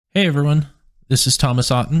Hey everyone, this is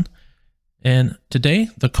Thomas Otten, and today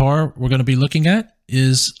the car we're going to be looking at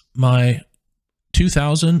is my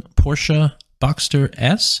 2000 Porsche Boxster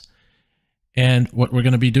S, and what we're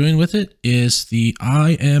going to be doing with it is the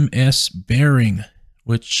IMS Bearing,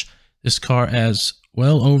 which this car has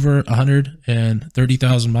well over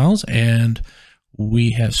 130,000 miles, and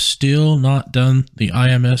we have still not done the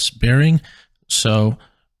IMS Bearing, so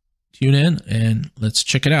tune in and let's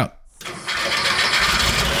check it out.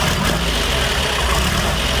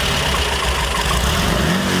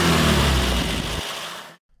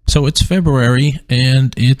 So it's February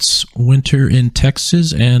and it's winter in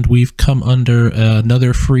Texas, and we've come under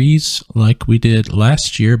another freeze like we did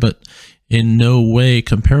last year, but in no way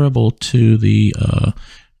comparable to the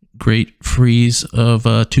great freeze of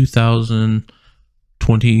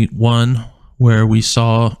 2021, where we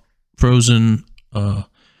saw frozen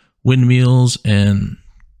windmills and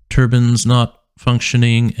turbines not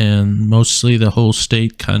functioning, and mostly the whole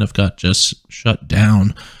state kind of got just shut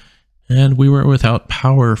down. And we were without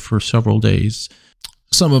power for several days.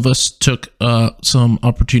 Some of us took some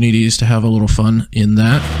opportunities to have a little fun in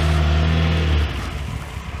that.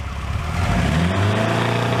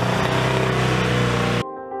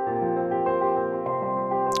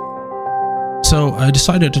 So I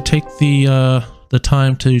decided to take the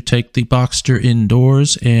time to take the Boxster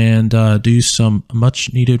indoors and do some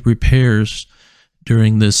much needed repairs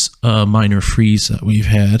during this minor freeze that we've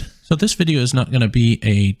had. So this video is not going to be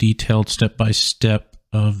a detailed step-by-step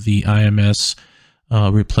of the IMS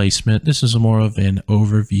replacement. This is more of an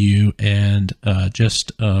overview and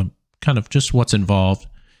just kind of just what's involved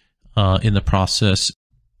in the process.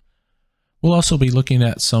 We'll also be looking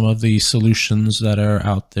at some of the solutions that are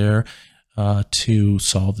out there to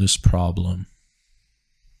solve this problem.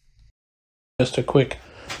 Just a quick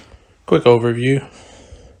overview.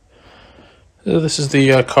 So this is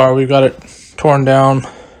the car. We've got it torn down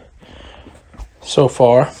so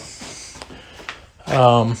far,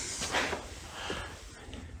 and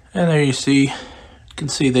there you can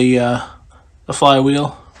see the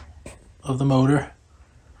flywheel of the motor,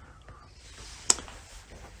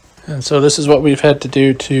 and so this is what we've had to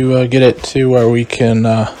do to get it to where we can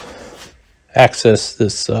access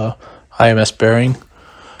this IMS bearing.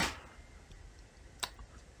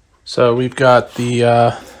 So we've got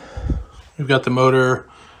the motor,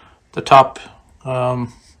 the top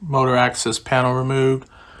motor access panel removed.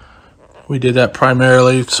 We did that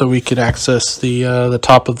primarily so we could access the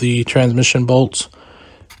top of the transmission bolts,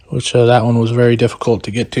 which that one was very difficult to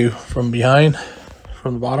get to from behind,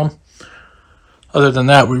 from the bottom. Other than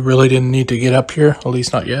that, we really didn't need to get up here, at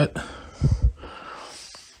least not yet.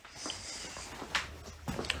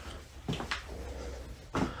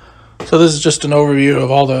 So this is just an overview of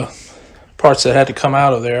all the parts that had to come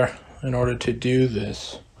out of there in order to do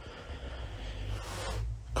this.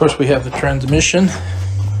 Of course, we have the transmission.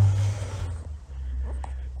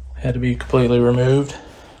 Had to be completely removed.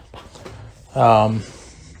 The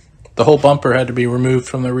whole bumper had to be removed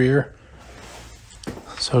from the rear.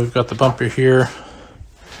 So we've got the bumper here.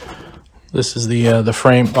 This is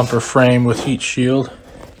the bumper frame with heat shield.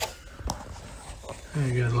 There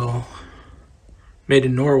you got a little made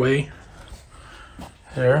in Norway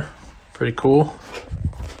there. Pretty cool.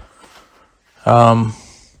 Got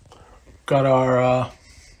our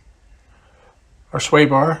sway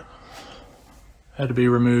bar had to be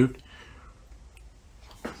removed.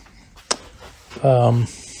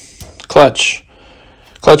 Clutch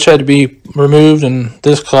had to be removed, and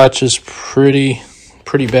this clutch is pretty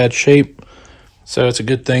bad shape, so it's a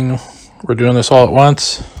good thing we're doing this all at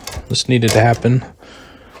once. This needed to happen.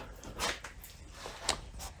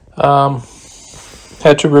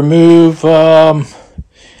 Had to remove, I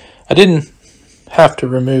didn't have to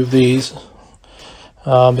remove these.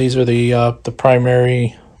 These are the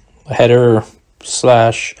primary header /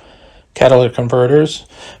 catalytic converters.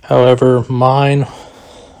 However, mine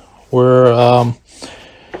were, you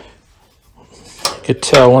could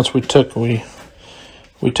tell once we took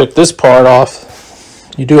this part off.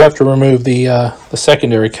 You do have to remove the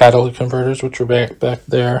secondary catalytic converters, which are back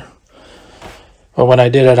there. But when I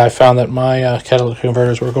did it, I found that my catalytic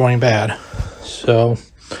converters were going bad, so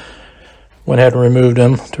went ahead and removed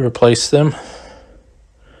them to replace them.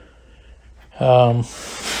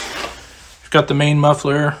 We've got the main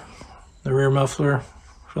muffler, the rear muffler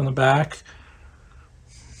from the back.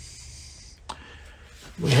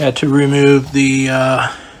 We had to remove the,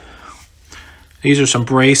 these are some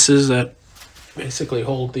braces that basically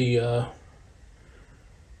hold the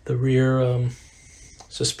rear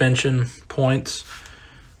suspension points.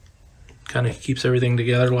 Kind of keeps everything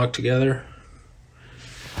together, locked together.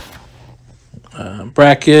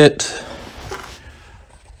 bracket,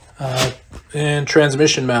 and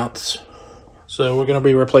transmission mounts. So we're going to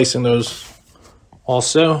be replacing those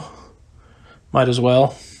also. Might as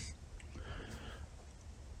well.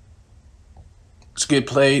 Skid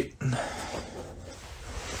plate.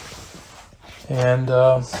 And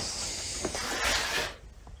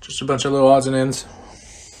just a bunch of little odds and ends.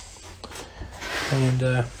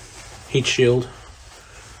 And heat shield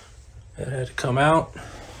that had to come out.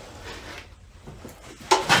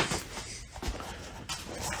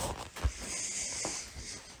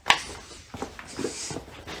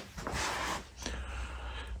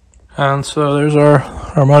 And so there's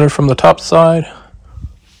our motor from the top side,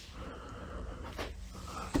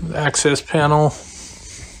 the access panel,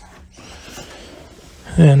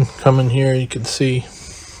 and coming here you can see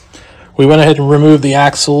we went ahead and removed the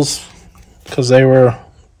axles because they were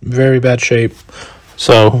very bad shape.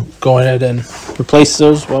 So go ahead and replace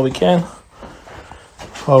those while we can,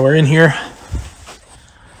 while we're in here.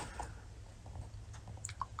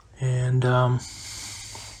 And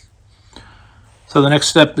so the next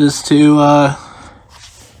step is to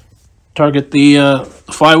target the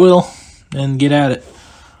flywheel and get at it.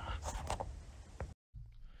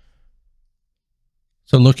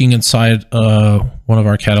 So looking inside one of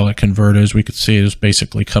our catalytic converters, we could see it was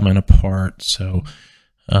basically coming apart. So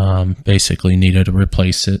basically needed to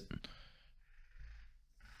replace it.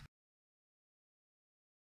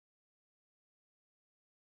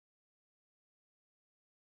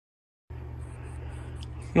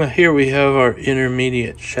 Now here we have our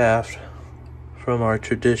intermediate shaft from our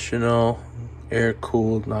traditional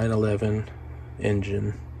air-cooled 911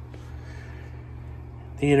 engine.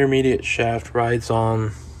 The intermediate shaft rides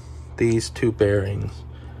on these two bearings.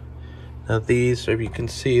 Now these, if you can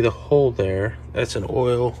see the hole there, that's an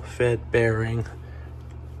oil-fed bearing,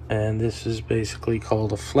 and this is basically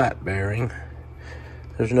called a flat bearing.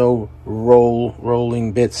 There's no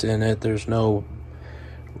rolling bits in it. There's no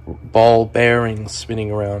ball bearings spinning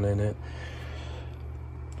around in it.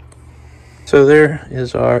 So there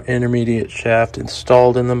is our intermediate shaft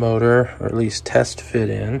installed in the motor, or at least test fit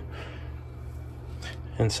in.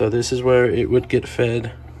 And so this is where it would get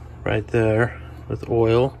fed, right there with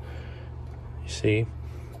oil, you see.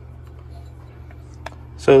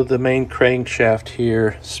 So the main crankshaft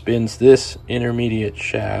here spins this intermediate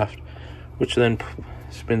shaft, which then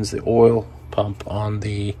spins the oil pump on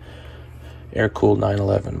the air-cooled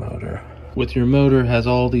 911 motor. With your motor has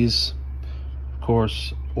all these, of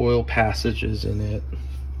course, oil passages in it.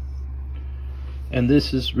 And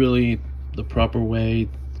this is really the proper way,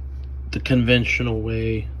 the conventional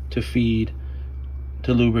way to feed,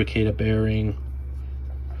 to lubricate a bearing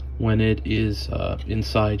when it is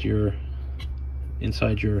inside your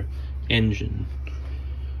engine.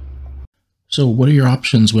 So what are your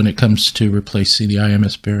options when it comes to replacing the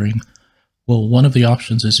IMS bearing? Well, one of the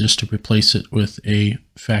options is just to replace it with a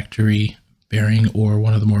factory bearing or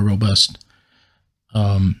one of the more robust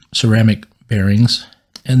ceramic bearings.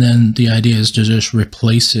 And then the idea is to just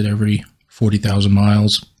replace it every 40,000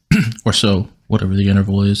 miles or so, whatever the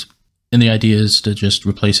interval is. And the idea is to just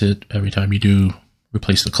replace it every time you do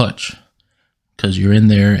replace the clutch, because you're in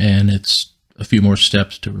there and it's a few more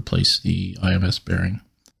steps to replace the IMS bearing.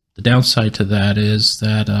 The downside to that is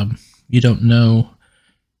that you don't know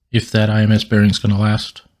if that IMS bearing is going to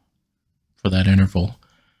last for that interval,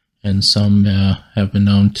 and some have been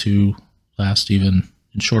known to last even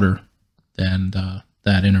shorter than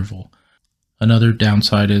that interval. Another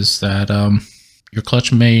downside is that your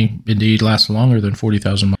clutch may indeed last longer than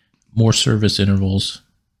 40,000 miles, more service intervals.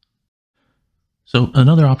 So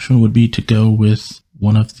another option would be to go with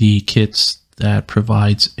one of the kits that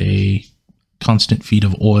provides a constant feed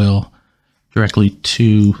of oil directly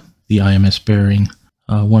to the IMS bearing.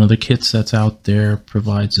 One of the kits that's out there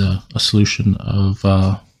provides a solution of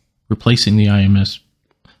replacing the IMS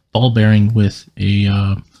ball bearing with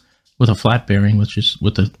a flat bearing, which is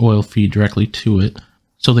with the oil feed directly to it.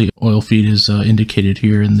 So the oil feed is indicated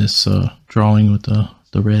here in this drawing with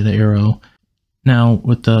the red arrow. Now,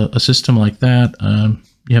 with a system like that,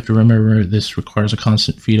 you have to remember this requires a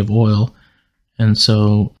constant feed of oil. And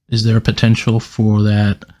so is there a potential for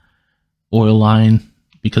that oil line,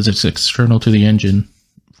 because it's external to the engine,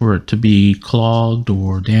 for it to be clogged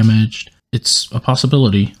or damaged? It's a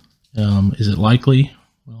possibility. Is it likely?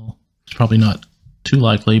 Well, it's probably not too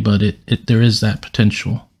likely, but there is that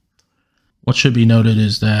potential. What should be noted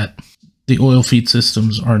is that the oil feed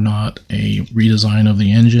systems are not a redesign of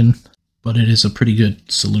the engine, but it is a pretty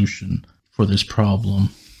good solution for this problem.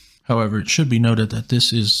 However, it should be noted that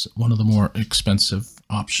this is one of the more expensive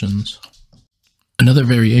options. Another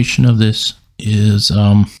variation of this is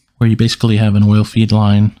where you basically have an oil feed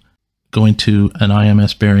line going to an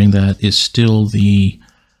IMS bearing that is still the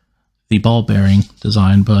ball bearing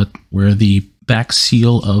design, but where the back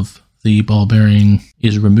seal of the ball bearing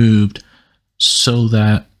is removed so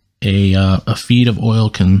that a feed of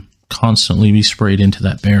oil can constantly be sprayed into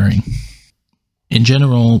that bearing. In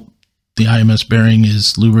general, the IMS bearing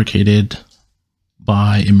is lubricated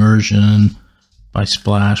by immersion, by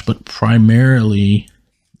splash, but primarily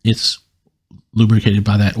it's lubricated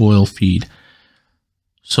by that oil feed.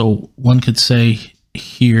 So one could say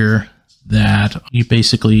here that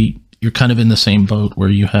you're kind of in the same boat where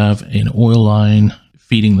you have an oil line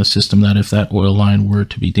feeding the system, that if that oil line were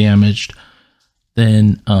to be damaged,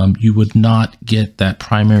 then you would not get that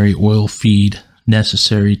primary oil feed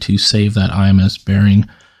necessary to save that IMS bearing.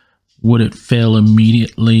 Would it fail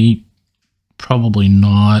immediately? Probably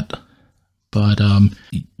not, but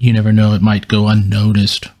you never know. It might go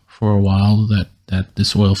unnoticed for a while that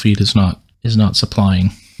this oil feed is not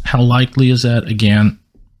supplying. How likely is that? Again,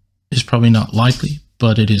 is probably not likely,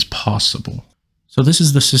 but it is possible. So this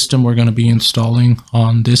is the system we're going to be installing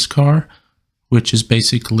on this car, which is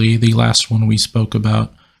basically the last one we spoke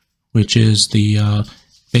about, which is the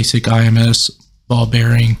basic IMS ball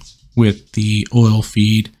bearing with the oil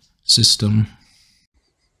feed system.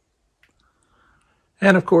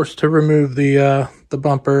 And of course, to remove the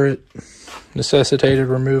bumper, it necessitated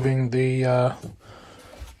removing the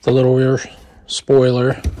little rear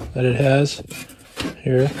spoiler that it has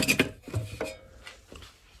here.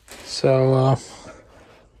 So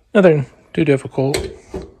nothing too difficult,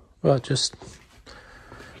 but just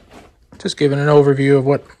giving an overview of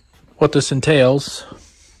what this entails.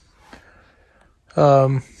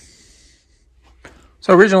 So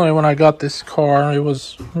originally when I got this car, it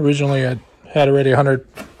was originally I had already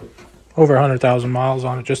over 100,000 miles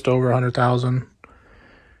on it, just over 100,000.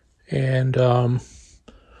 And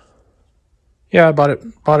yeah, I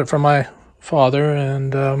bought it from my father,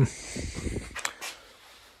 and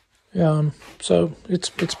so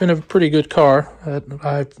it's been a pretty good car.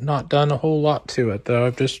 I've not done a whole lot to it though.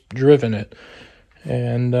 I've just driven it,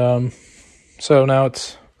 and so now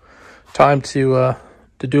it's time to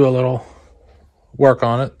do a little work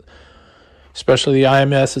on it. Especially the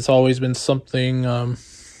IMS, it's always been something on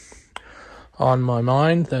my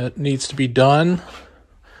mind that needs to be done.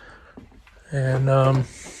 And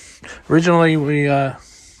originally when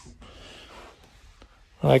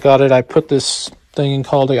I got it, I put this thing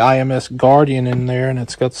called the IMS Guardian in there, and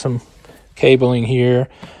it's got some cabling here.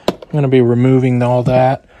 I'm going to be removing all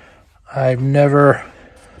that. I've never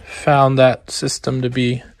found that system to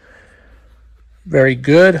be very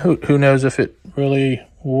good. Who knows if it really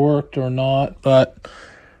worked or not, but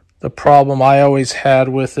the problem I always had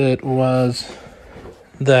with it was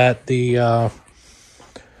that the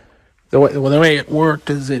way it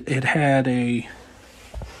worked is it had a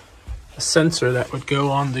sensor that would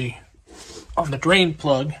go on the drain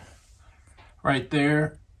plug right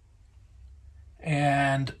there,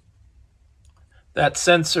 and that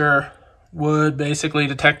sensor would basically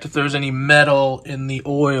detect if there's any metal in the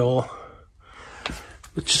oil,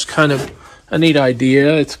 which is kind of a neat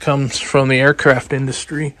idea. It comes from the aircraft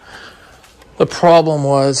industry. The problem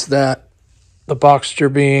was that the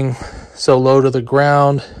Boxster being so low to the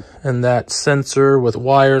ground, and that sensor with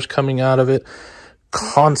wires coming out of it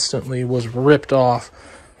constantly was ripped off.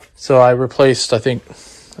 So I replaced, I think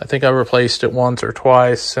I replaced it once or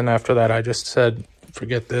twice, and after that I just said,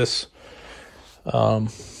 forget this.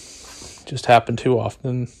 Just happened too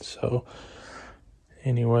often. So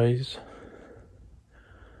anyways,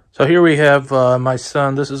 so here we have my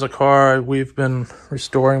son. This is a car we've been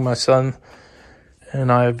restoring. My son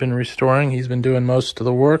and I have been restoring. He's been doing most of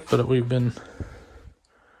the work, but we've been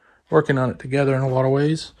working on it together in a lot of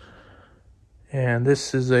ways. And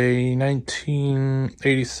this is a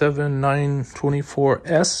 1987 924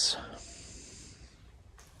 S.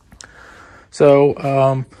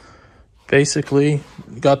 So basically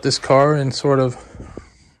got this car in sort of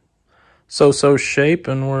so-so shape,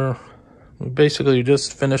 and we basically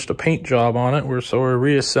just finished a paint job on it. We're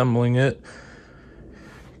reassembling it,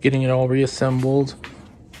 getting it all reassembled.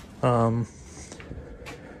 Did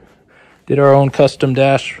our own custom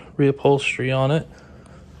dash reupholstery on it.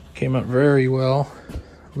 Came out very well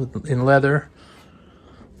in leather.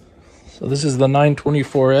 So this is the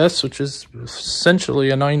 924S, which is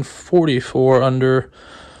essentially a 944 under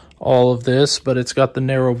all of this, but it's got the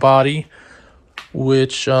narrow body,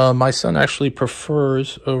 which my son actually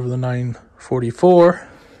prefers over the 944.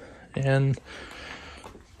 And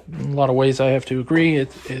in a lot of ways I have to agree.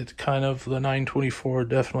 It kind of, the 924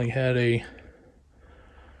 definitely had a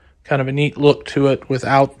kind of a neat look to it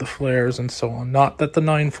without the flares and so on. Not that the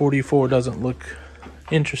 944 doesn't look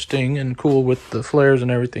interesting and cool with the flares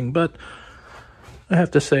and everything, but I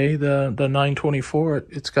have to say the 924,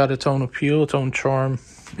 it's got its own appeal, its own charm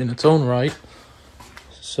in its own right.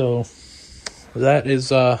 So that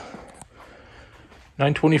is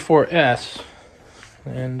 924S,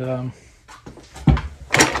 and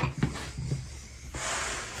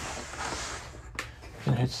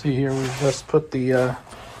let's see here, we just put the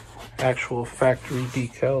actual factory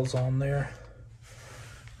decals on there,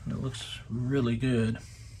 and it looks really good.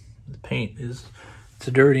 The paint is, it's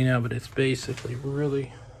dirty now, but it's basically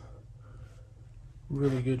really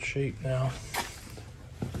good shape now.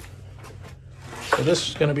 So this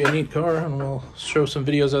is going to be a neat car, and we'll show some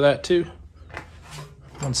videos of that too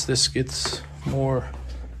once this gets more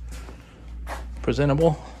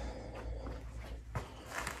presentable.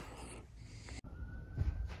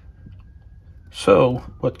 So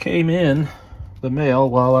what came in the mail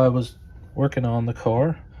while I was working on the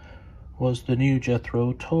car was the new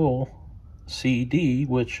Jethro Tull CD,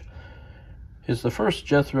 which is the first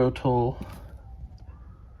Jethro Tull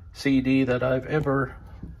CD that I've ever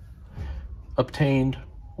obtained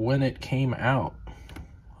when it came out.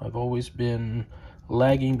 I've always been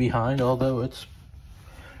lagging behind, although it's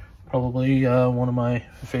probably one of my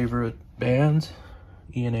favorite bands,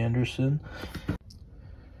 Ian Anderson.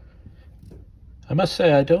 I must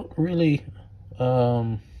say, I don't really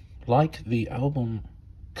like the album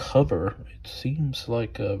cover. It seems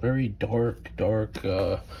like a very dark,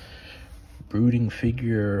 brooding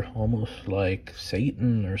figure, almost like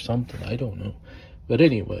Satan or something. I don't know. But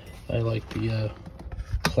anyway, I like the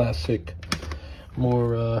classic,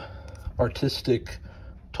 more artistic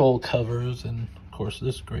Tull covers, and of course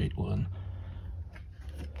this great one.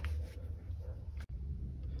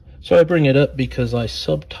 So I bring it up because I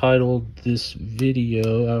subtitled this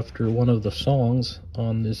video after one of the songs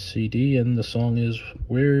on this CD, and the song is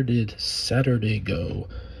 "Where Did Saturday Go?"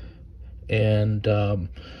 And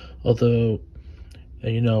although,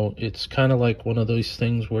 you know, it's kind of like one of those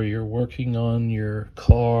things where you're working on your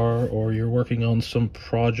car or you're working on some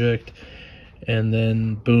project, and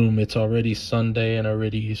then boom, it's already Sunday and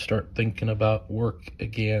already you start thinking about work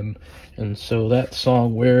again. And so that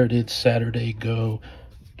song, "Where Did Saturday Go?"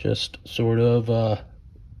 just sort of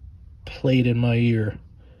played in my ear.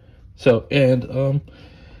 So, and of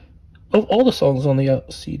all the songs on the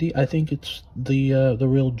CD, I think it's the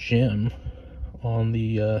real gem on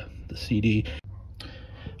the CD.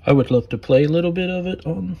 I would love to play a little bit of it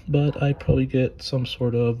on, but I probably get some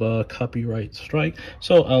sort of copyright strike.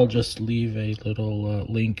 So I'll just leave a little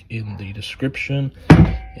link in the description,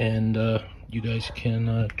 and you guys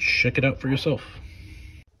can check it out for yourself.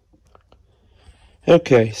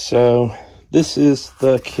 Okay, so this is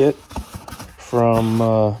the kit from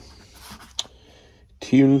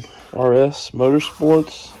Tune RS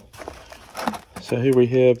Motorsports. So here we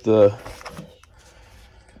have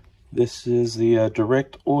this is the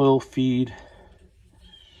direct oil feed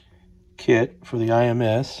kit for the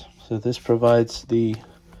IMS. So this provides the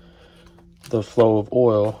flow of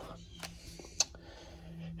oil.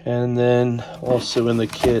 And then also in the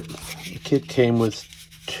kit came with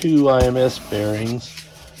 2 IMS bearings,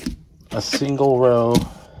 a single row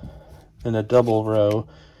and a double row.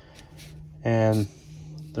 And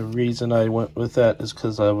the reason I went with that is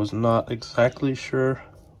because I was not exactly sure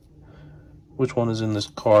which one is in this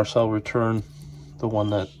car, so I'll return the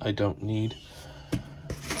one that I don't need.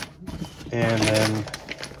 And then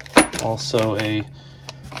also a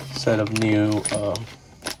set of new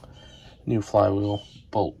flywheel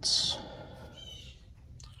bolts.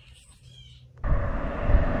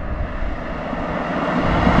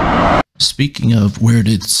 Speaking of where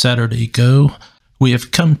did Saturday go, we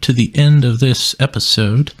have come to the end of this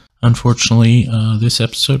episode. Unfortunately, this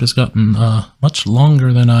episode has gotten much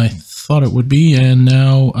longer than I thought it would be, and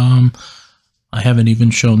now I haven't even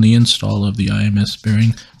shown the install of the IMS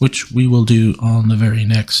bearing, which we will do on the very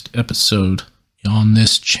next episode on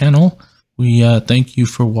this channel. We thank you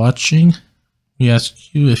for watching. We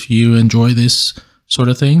ask you, if you enjoy this sort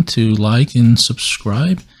of thing, to like and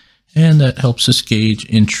subscribe, and that helps us gauge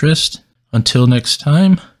interest. Until next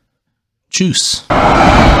time, juice.